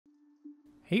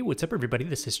Hey, what's up everybody?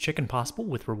 This is Chicken Possible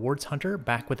with Rewards Hunter,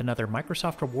 back with another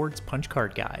Microsoft Rewards punch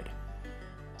card guide.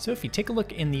 So if you take a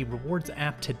look in the Rewards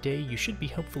app today, you should be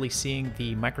hopefully seeing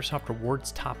the Microsoft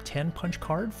Rewards Top 10 punch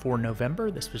card for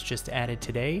November. This was just added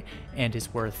today and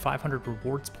is worth 500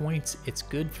 rewards points. It's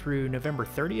good through November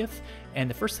 30th, and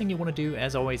the first thing you want to do,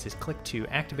 as always, is click to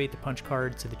activate the punch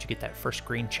card so that you get that first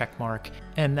green check mark,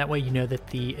 and that way you know that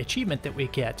the achievement that we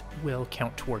get will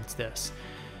count towards this.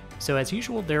 So as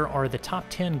usual, there are the top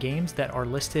 10 games that are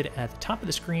listed at the top of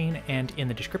the screen and in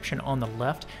the description on the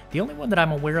left. The only one that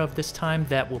I'm aware of this time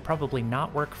that will probably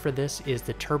not work for this is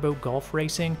the Turbo Golf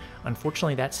Racing.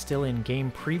 Unfortunately, that's still in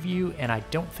game preview, and I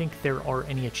don't think there are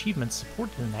any achievements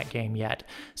supported in that game yet.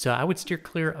 So I would steer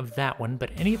clear of that one, but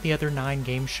any of the other 9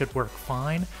 games should work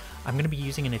fine. I'm going to be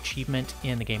using an achievement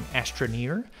in the game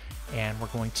Astroneer, and we're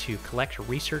going to collect a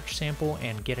research sample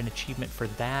and get an achievement for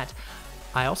that.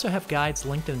 I also have guides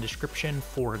linked in the description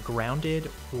for Grounded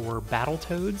or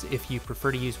Battletoads if you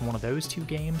prefer to use one of those 2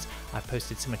 games. I've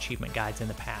posted some achievement guides in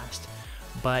the past.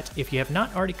 But if you have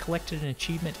not already collected an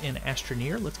achievement in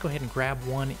Astroneer, let's go ahead and grab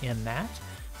one in that.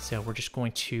 So we're just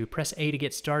going to press A to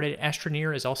get started.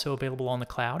 Astroneer is also available on the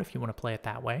cloud if you want to play it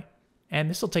that way. And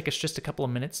this will take us just a couple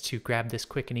of minutes to grab this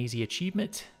quick and easy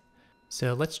achievement.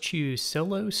 So let's choose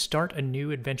Solo, Start a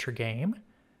New Adventure Game.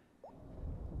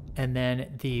 And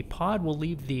then the pod will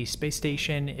leave the space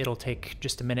station. It'll take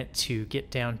just a minute to get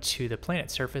down to the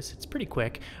planet surface. It's pretty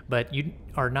quick, but you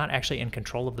are not actually in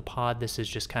control of the pod. This is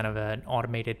just kind of an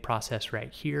automated process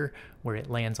right here where it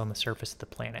lands on the surface of the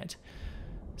planet.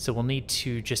 So we'll need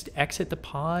to just exit the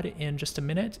pod in just a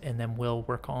minute, and then we'll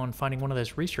work on finding one of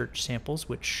those research samples,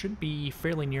 which should be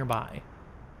fairly nearby.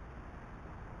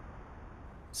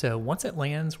 So once it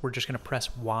lands, we're just going to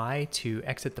press Y to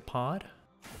exit the pod.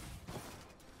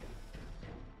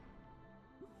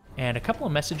 And a couple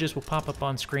of messages will pop up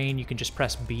on screen. You can just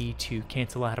press B to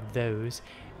cancel out of those.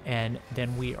 And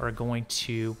then we are going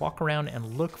to walk around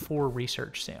and look for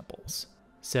research samples.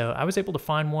 So I was able to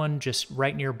find one just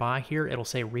right nearby here. It'll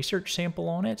say research sample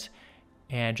on it.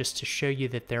 And just to show you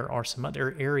that there are some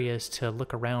other areas to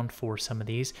look around for some of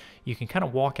these, you can kind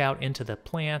of walk out into the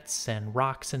plants and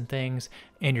rocks and things,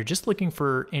 and you're just looking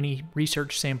for any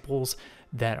research samples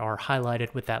that are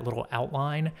highlighted with that little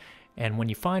outline. And when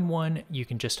you find one, you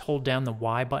can just hold down the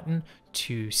Y button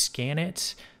to scan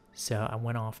it. So I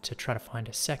went off to try to find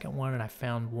a second one, and I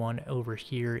found one over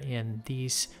here in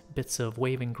these bits of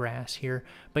waving grass here.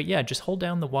 But yeah, just hold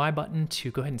down the Y button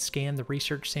to go ahead and scan the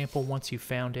research sample once you've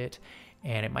found it.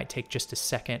 And it might take just a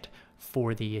second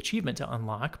for the achievement to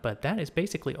unlock, but that is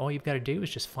basically all you've got to do is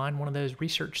just find one of those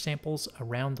research samples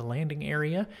around the landing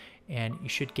area, and you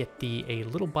should get the A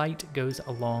Little Byte Goes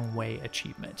a Long Way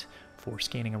achievement for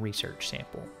scanning a research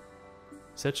sample.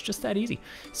 So it's just that easy.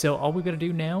 So all we've got to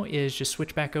do now is just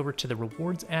switch back over to the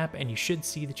Rewards app, and you should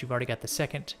see that you've already got the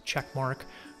second check mark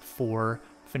for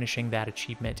finishing that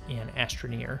achievement in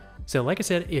Astroneer. So like I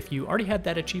said, if you already had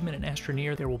that achievement in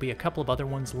Astroneer, there will be a couple of other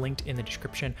ones linked in the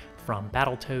description from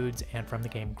Battletoads and from the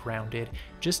game Grounded,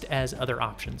 just as other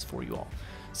options for you all.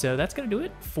 So that's going to do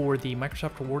it for the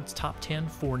Microsoft Rewards Top 10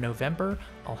 for November.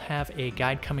 I'll have a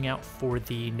guide coming out for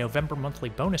the November monthly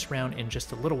bonus round in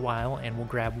just a little while, and we'll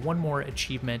grab one more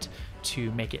achievement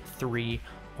to make it 3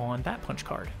 on that punch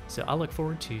card. So I look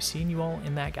forward to seeing you all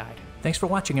in that guide. Thanks for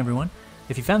watching, everyone.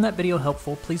 If you found that video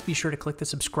helpful, please be sure to click the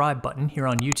subscribe button here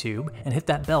on YouTube and hit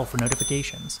that bell for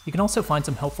notifications. You can also find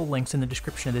some helpful links in the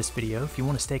description of this video if you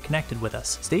want to stay connected with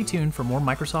us. Stay tuned for more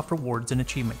Microsoft Rewards and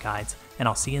achievement guides, and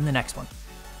I'll see you in the next one.